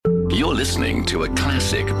You're listening to a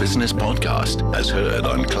classic business podcast as heard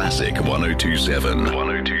on Classic 102.7.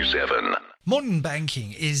 102.7. Modern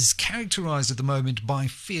banking is characterized at the moment by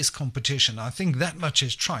fierce competition. I think that much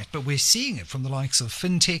is trite, but we're seeing it from the likes of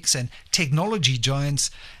fintechs and technology giants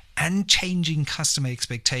and changing customer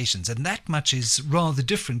expectations. And that much is rather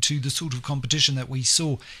different to the sort of competition that we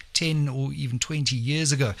saw 10 or even 20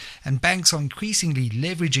 years ago. And banks are increasingly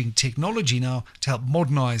leveraging technology now to help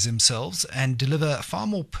modernize themselves and deliver a far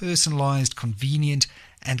more personalized, convenient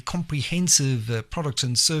and comprehensive product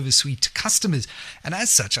and service suite to customers. And as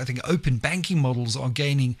such, I think open banking models are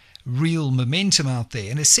gaining real momentum out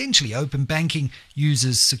there. And essentially, open banking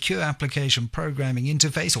uses secure application programming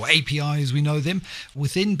interface, or API as we know them,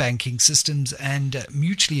 within banking systems and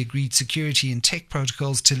mutually agreed security and tech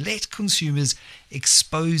protocols to let consumers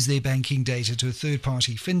expose their banking data to a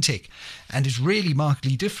third-party fintech. And it's really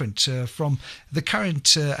markedly different from the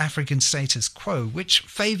current African status quo, which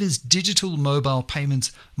favors digital mobile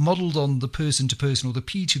payments modeled on the person-to-person or the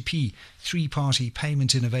P2P three-party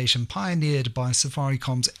payment innovation pioneered by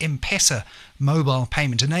Safaricom's M-Pesa mobile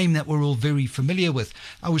payment, a name that we're all very familiar with.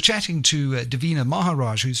 I was chatting to Davina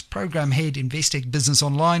Maharaj, who's Program Head Investec Business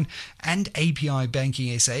Online and API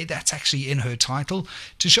Banking SA, that's actually in her title,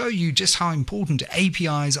 to show you just how important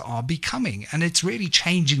APIs are becoming. And it's really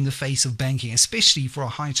changing the face of banking, especially for a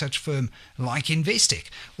high-touch firm like Investec.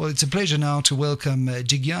 Well, it's a pleasure now to welcome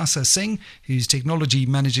Jigyasa Singh, who's Technology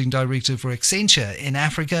Managing Director for Accenture in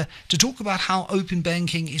Africa, to talk about how open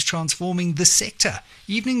banking is transforming the sector.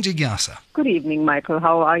 Evening, Jigyasa. Good evening, Michael.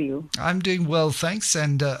 How are you? I'm doing well, thanks,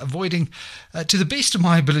 and avoiding, to the best of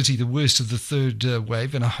my ability, the worst of the third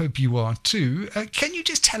wave, and I hope you are too. Can you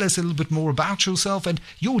just tell us a little bit more about yourself and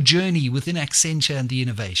your journey within Accenture and the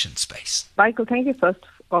innovation space? Michael, thank you first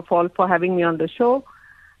of all for having me on the show.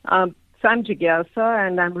 So I'm Jigyasa,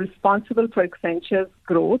 and I'm responsible for Accenture's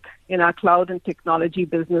growth in our cloud and technology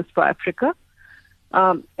business for Africa.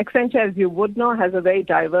 Accenture, as you would know, has a very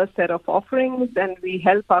diverse set of offerings, and we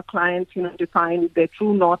help our clients, define their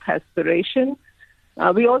true north aspiration.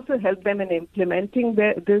 We also help them in implementing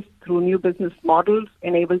this through new business models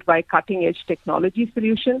enabled by cutting-edge technology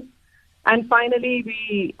solutions. And finally,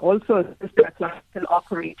 we also assist our clients in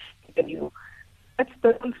operating revenue. That's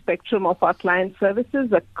the full spectrum of our client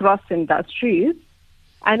services across industries.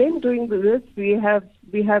 And in doing this, we have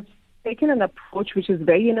taken an approach which is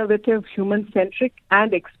very innovative, human-centric,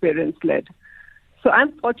 and experience-led. So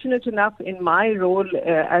I'm fortunate enough in my role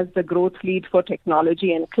as the growth lead for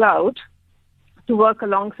technology and cloud to work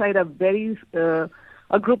alongside a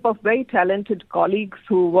group of very talented colleagues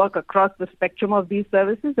who work across the spectrum of these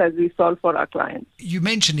services as we solve for our clients. You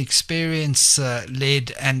mentioned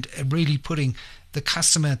experience-led and really putting the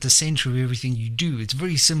customer at the center of everything you do. It's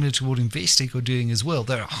very similar to what Investec are doing as well.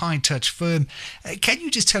 They're a high-touch firm. Can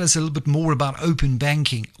you just tell us a little bit more about open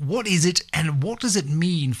banking? What is it and what does it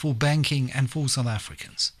mean for banking and for South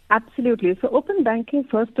Africans? Absolutely. So open banking,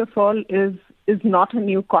 first of all, is not a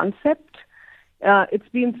new concept. It's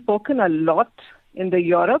been spoken a lot in the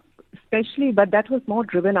Europe, especially, but that was more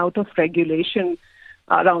driven out of regulation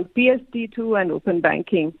around PSD2 and open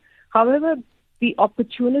banking. However, the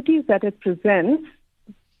opportunities that it presents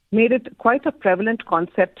made it quite a prevalent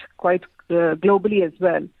concept quite globally as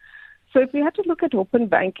well. So if we had to look at open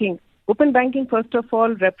banking, first of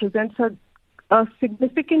all, represents a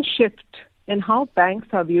significant shift in how banks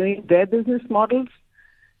are viewing their business models,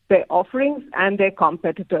 their offerings, and their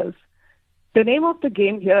competitors. The name of the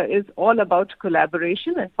game here is all about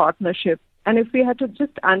collaboration and partnership. And if we had to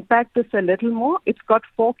just unpack this a little more, it's got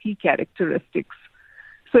 4 key characteristics.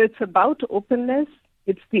 So it's about openness,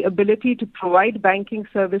 it's the ability to provide banking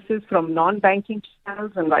services from non-banking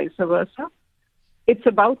channels and vice versa. It's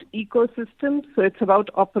about ecosystems, so it's about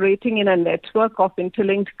operating in a network of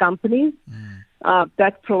interlinked companies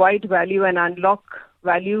that provide value and unlock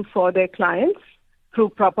value for their clients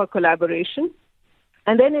through proper collaboration.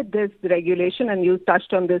 And then there's the regulation, and you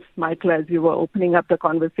touched on this, Michael, as you were opening up the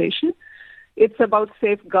conversation. It's about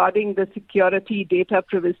safeguarding the security, data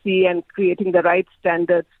privacy, and creating the right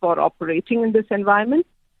standards for operating in this environment.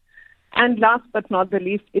 And last but not the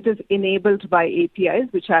least, it is enabled by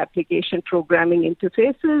APIs, which are application programming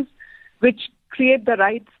interfaces, which create the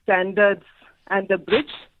right standards and the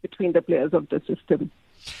bridge between the players of the system.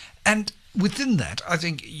 And within that, I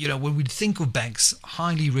think, when we think of banks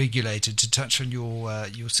highly regulated, to touch on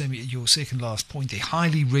your second last point, they're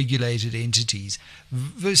highly regulated entities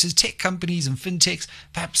versus tech companies and fintechs,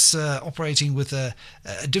 perhaps operating with a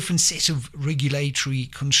different set of regulatory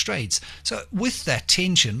constraints. So with that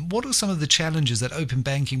tension, what are some of the challenges that open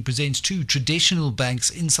banking presents to traditional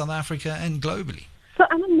banks in South Africa and globally? So,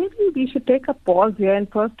 maybe Michael, we should take a pause here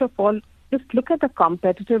and first of all, just look at the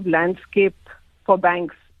competitive landscape for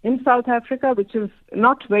banks in South Africa, which is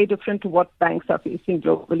not very different to what banks are facing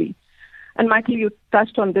globally. And Michael, you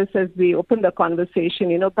touched on this as we opened the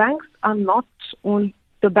conversation. Banks are not only,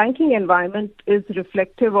 the banking environment is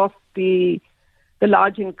reflective of the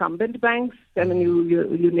large incumbent banks. I mean,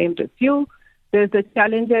 you named a few. There's the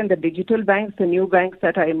challenger and the digital banks, the new banks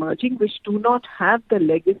that are emerging, which do not have the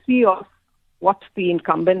legacy of what the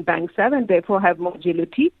incumbent banks have and therefore have more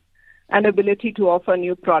agility and ability to offer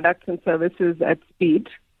new products and services at speed.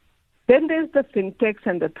 Then there's the fintechs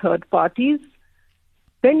and the third parties.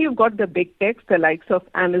 Then you've got the big techs, the likes of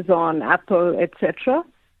Amazon, Apple, etc.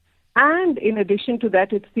 And in addition to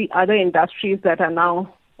that, it's the other industries that are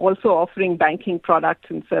now also offering banking products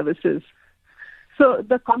and services. So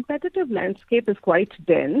the competitive landscape is quite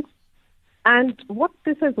dense. And what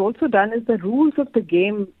this has also done is the rules of the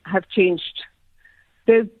game have changed.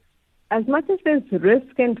 There's, as much as there's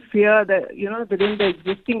risk and fear that, within the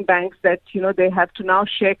existing banks that, they have to now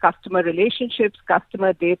share customer relationships,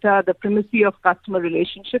 customer data, the primacy of customer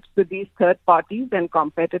relationships with these third parties and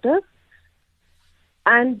competitors.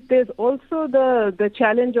 And there's also the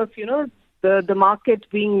challenge of, the market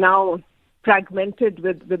being now fragmented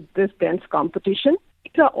with this dense competition.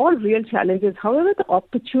 These are all real challenges. However, the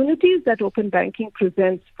opportunities that open banking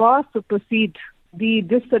presents far supersede the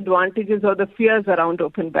disadvantages or the fears around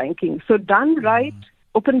open banking. So done right,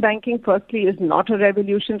 open banking firstly is not a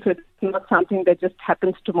revolution, so it's not something that just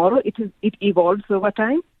happens tomorrow. It evolves over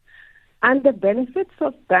time. And the benefits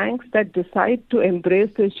of banks that decide to embrace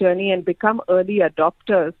this journey and become early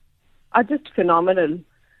adopters are just phenomenal.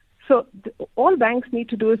 So all banks need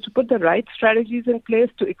to do is to put the right strategies in place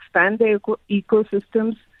to expand their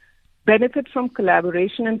ecosystems, benefit from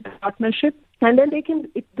collaboration and partnership, and then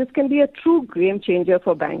this can be a true game changer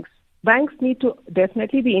for banks. Banks need to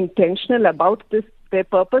definitely be intentional about their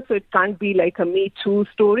purpose, so it can't be like a Me Too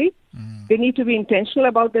story. They need to be intentional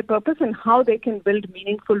about their purpose and how they can build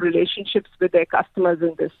meaningful relationships with their customers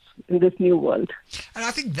in this new world. And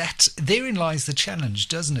I think therein lies the challenge,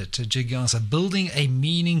 doesn't it, Jigyasa? Building a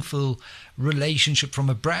meaningful relationship from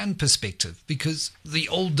a brand perspective, because the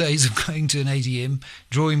old days of going to an ATM,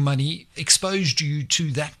 drawing money, exposed you to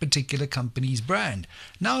that particular company's brand.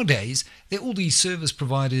 Nowadays, there are all these service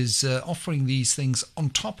providers offering these things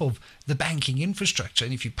on top of the banking infrastructure.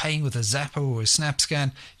 And if you're paying with a Zapper or a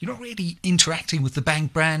SnapScan, you're not really interacting with the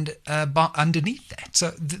bank brand underneath that.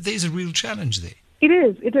 So there's a real challenge there. It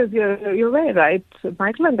is. You're very right,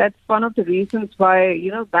 Michael, and that's one of the reasons why,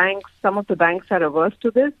 some of the banks are averse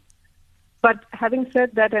to this. But having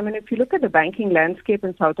said that, I mean, if you look at the banking landscape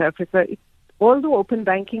in South Africa, although open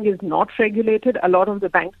banking is not regulated, a lot of the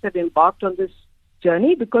banks have embarked on this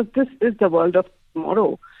journey because this is the world of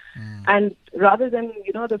tomorrow. And rather than,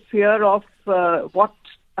 the fear of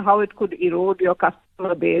how it could erode your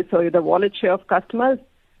customer base or the wallet share of customers,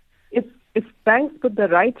 if banks put the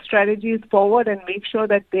right strategies forward and make sure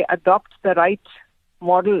that they adopt the right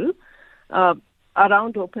model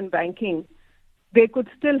around open banking, they could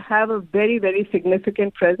still have a very, very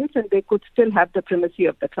significant presence and they could still have the primacy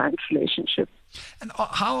of the client relationship. And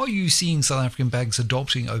how are you seeing South African banks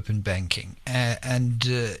adopting open banking?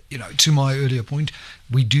 To my earlier point,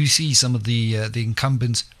 we do see some of the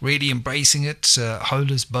incumbents really embracing it,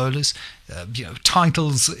 holers, bowlers,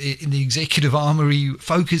 titles in the executive armory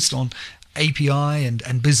focused on API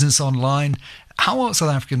and business online. How are South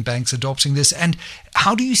African banks adopting this, and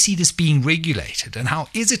how do you see this being regulated, and how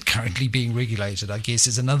is it currently being regulated, I guess,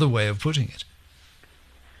 is another way of putting it?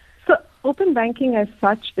 So open banking as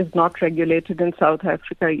such is not regulated in South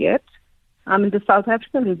Africa yet. The South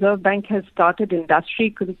African Reserve Bank has started industry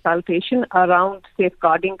consultation around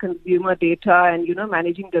safeguarding consumer data and,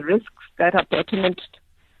 managing the risks that are pertinent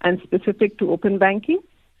and specific to open banking.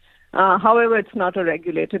 However, it's not a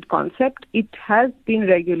regulated concept. It has been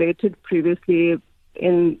regulated previously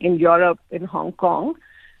in Europe, in Hong Kong,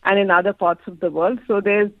 and in other parts of the world. So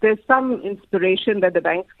there's some inspiration that the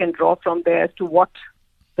banks can draw from there as to what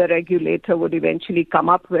the regulator would eventually come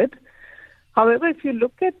up with. However, if you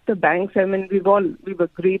look at the banks, we've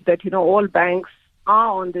agreed that all banks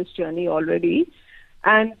are on this journey already,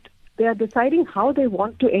 and they are deciding how they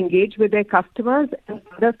want to engage with their customers and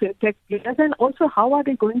other fintech players, and also how are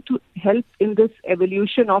they going to help in this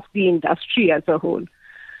evolution of the industry as a whole.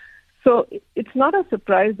 So it's not a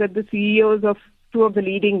surprise that the CEOs of two of the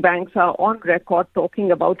leading banks are on record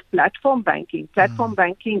talking about platform banking. Platform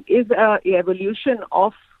banking is an evolution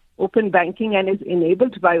of open banking and is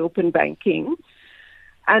enabled by open banking.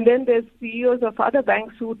 And then there's CEOs of other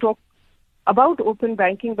banks who talk about open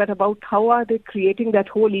banking, but about how are they creating that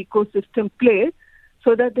whole ecosystem play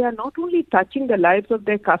so that they are not only touching the lives of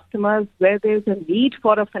their customers where there's a need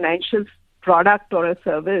for a financial product or a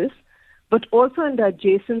service, but also in the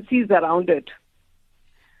adjacencies around it.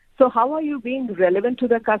 So how are you being relevant to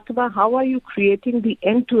the customer? How are you creating the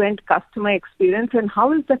end-to-end customer experience? And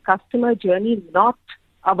how is the customer journey not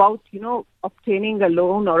about, obtaining a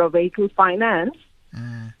loan or a vehicle finance,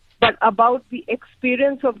 but about the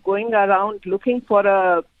experience of going around looking for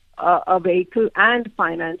a vehicle and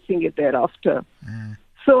financing it thereafter.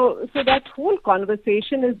 So that whole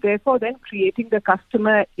conversation is therefore then creating the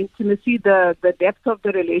customer intimacy, the depth of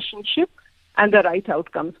the relationship, and the right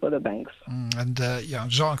outcomes for the banks.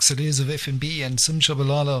 Jacques Celliers of FNB and Simcha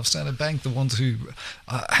Balala of Standard Bank, the ones who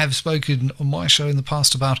have spoken on my show in the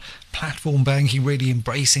past about platform banking, really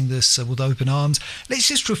embracing this with open arms. Let's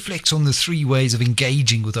just reflect on the three ways of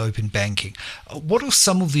engaging with open banking. What are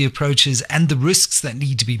some of the approaches and the risks that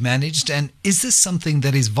need to be managed? And is this something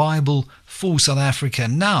that is viable for South Africa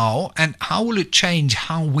now? And how will it change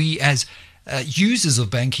how we as users of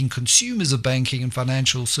banking, consumers of banking and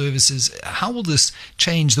financial services, how will this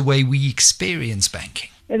change the way we experience banking?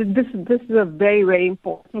 This is a very, very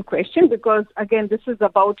important question because, again, this is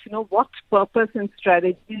about, what purpose and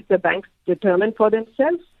strategies the banks determine for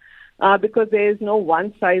themselves because there is no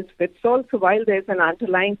one-size-fits-all. So while there's an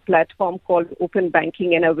underlying platform called open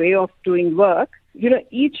banking and a way of doing work,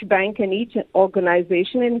 each bank and each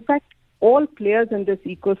organization, in fact, all players in this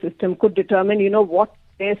ecosystem could determine, what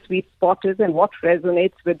their sweet spot is and what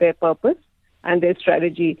resonates with their purpose and their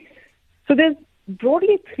strategy. So there's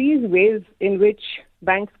broadly three ways in which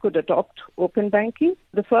banks could adopt open banking.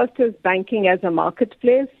 The first is banking as a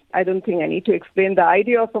marketplace. I don't think I need to explain the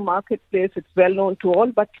idea of a marketplace. It's well known to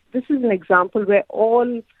all, but this is an example where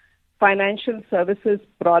all financial services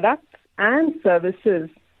products and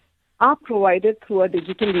services are provided through a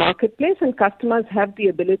digital marketplace, and customers have the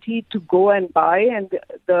ability to go and buy, and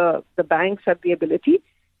the banks have the ability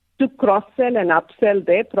to cross-sell and upsell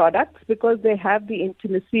their products because they have the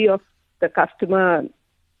intimacy of the customer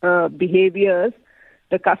behaviors,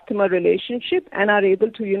 the customer relationship, and are able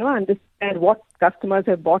to, understand what customers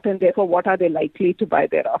have bought and therefore what are they likely to buy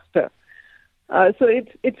thereafter. So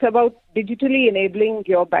it's about digitally enabling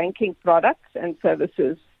your banking products and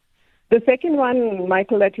services. The second one,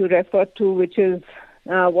 Michael, that you referred to, which is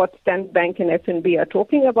what Standard Bank and FNB are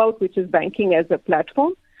talking about, which is banking as a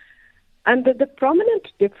platform. And the prominent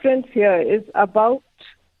difference here is about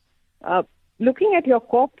looking at your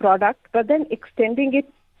core product, but then extending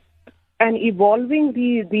it and evolving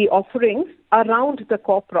the offerings around the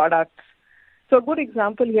core products. So a good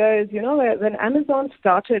example here is, when Amazon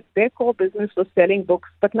started, their core business was selling books,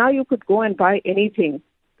 but now you could go and buy anything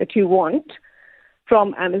that you want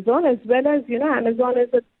from Amazon, as well as, Amazon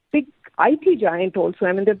is a big IT giant also.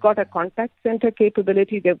 I mean, they've got a contact center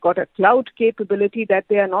capability, they've got a cloud capability that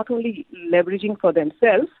they are not only leveraging for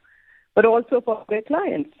themselves, but also for their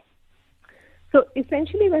clients. So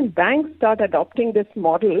essentially, when banks start adopting this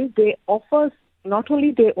model, they offer not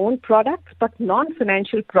only their own products, but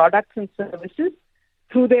non-financial products and services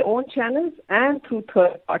through their own channels and through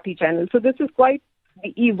third-party channels. So this is quite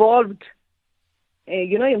the evolved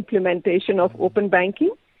implementation of open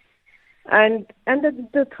banking. And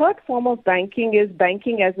the third form of banking is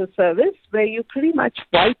banking as a service, where you pretty much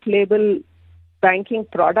white label banking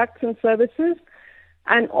products and services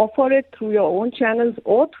and offer it through your own channels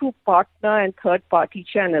or through partner and third-party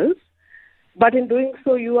channels. But in doing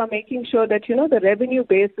so, you are making sure that, the revenue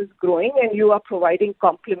base is growing and you are providing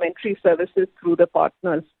complementary services through the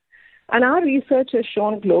partners. And our research has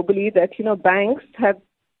shown globally that, banks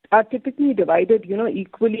are typically divided,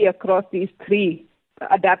 equally across these three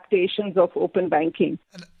adaptations of open banking.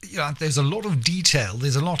 And, there's a lot of detail.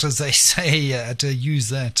 There's a lot, as they say, to use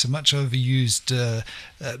that much overused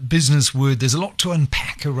business word. There's a lot to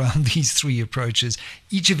unpack around these three approaches.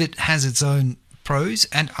 Each of it has its own pros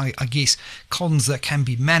and I guess cons that can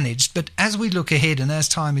be managed. But as we look ahead and as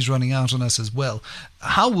time is running out on us as well,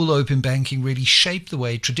 how will open banking really shape the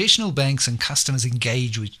way traditional banks and customers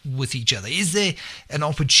engage with each other? Is there an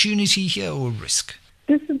opportunity here or a risk?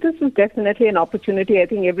 This is definitely an opportunity. I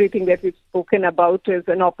think everything that we've spoken about is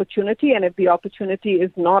an opportunity, and if the opportunity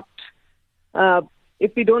is not,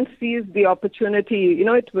 if we don't seize the opportunity,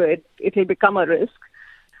 it will become a risk.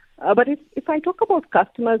 But if I talk about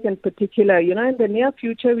customers in particular, in the near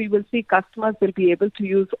future, we will see customers will be able to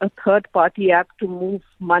use a third-party app to move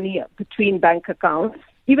money between bank accounts,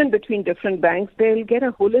 even between different banks. They'll get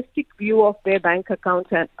a holistic view of their bank accounts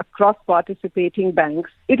and across participating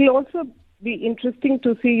banks. It'll also be interesting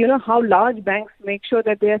to see, how large banks make sure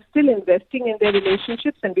that they are still investing in their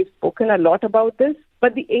relationships, and we've spoken a lot about this,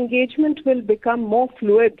 but the engagement will become more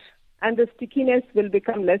fluid and the stickiness will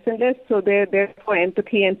become less and less. So therefore,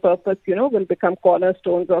 empathy and purpose, will become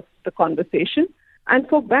cornerstones of the conversation. And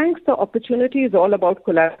for banks, the opportunity is all about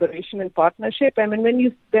collaboration and partnership. I mean,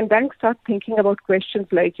 when banks start thinking about questions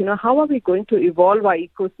like, how are we going to evolve our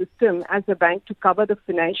ecosystem as a bank to cover the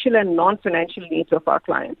financial and non-financial needs of our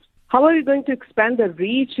clients? How are you going to expand the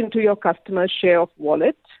reach into your customer's share of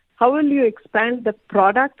wallet? How will you expand the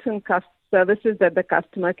products and services that the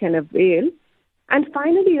customer can avail? And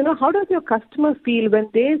finally, how does your customer feel when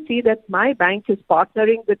they see that my bank is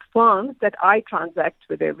partnering with firms that I transact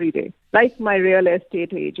with every day, like my real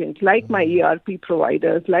estate agent, like my ERP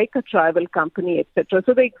providers, like a travel company, etc.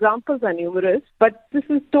 So the examples are numerous, but this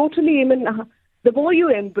is totally, the more you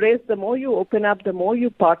embrace, the more you open up, the more you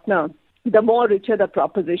partner, the more richer the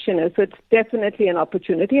proposition is. So it's definitely an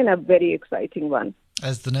opportunity and a very exciting one.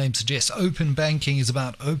 As the name suggests, open banking is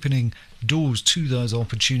about opening doors to those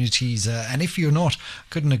opportunities. And if you're not,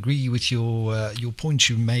 couldn't agree with your point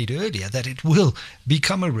you made earlier, that it will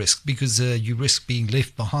become a risk because you risk being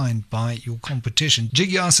left behind by your competition.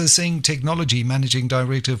 Jigyasa Singh, Technology Managing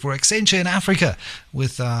Director for Accenture in Africa,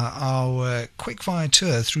 with our quickfire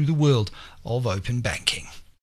tour through the world of open banking.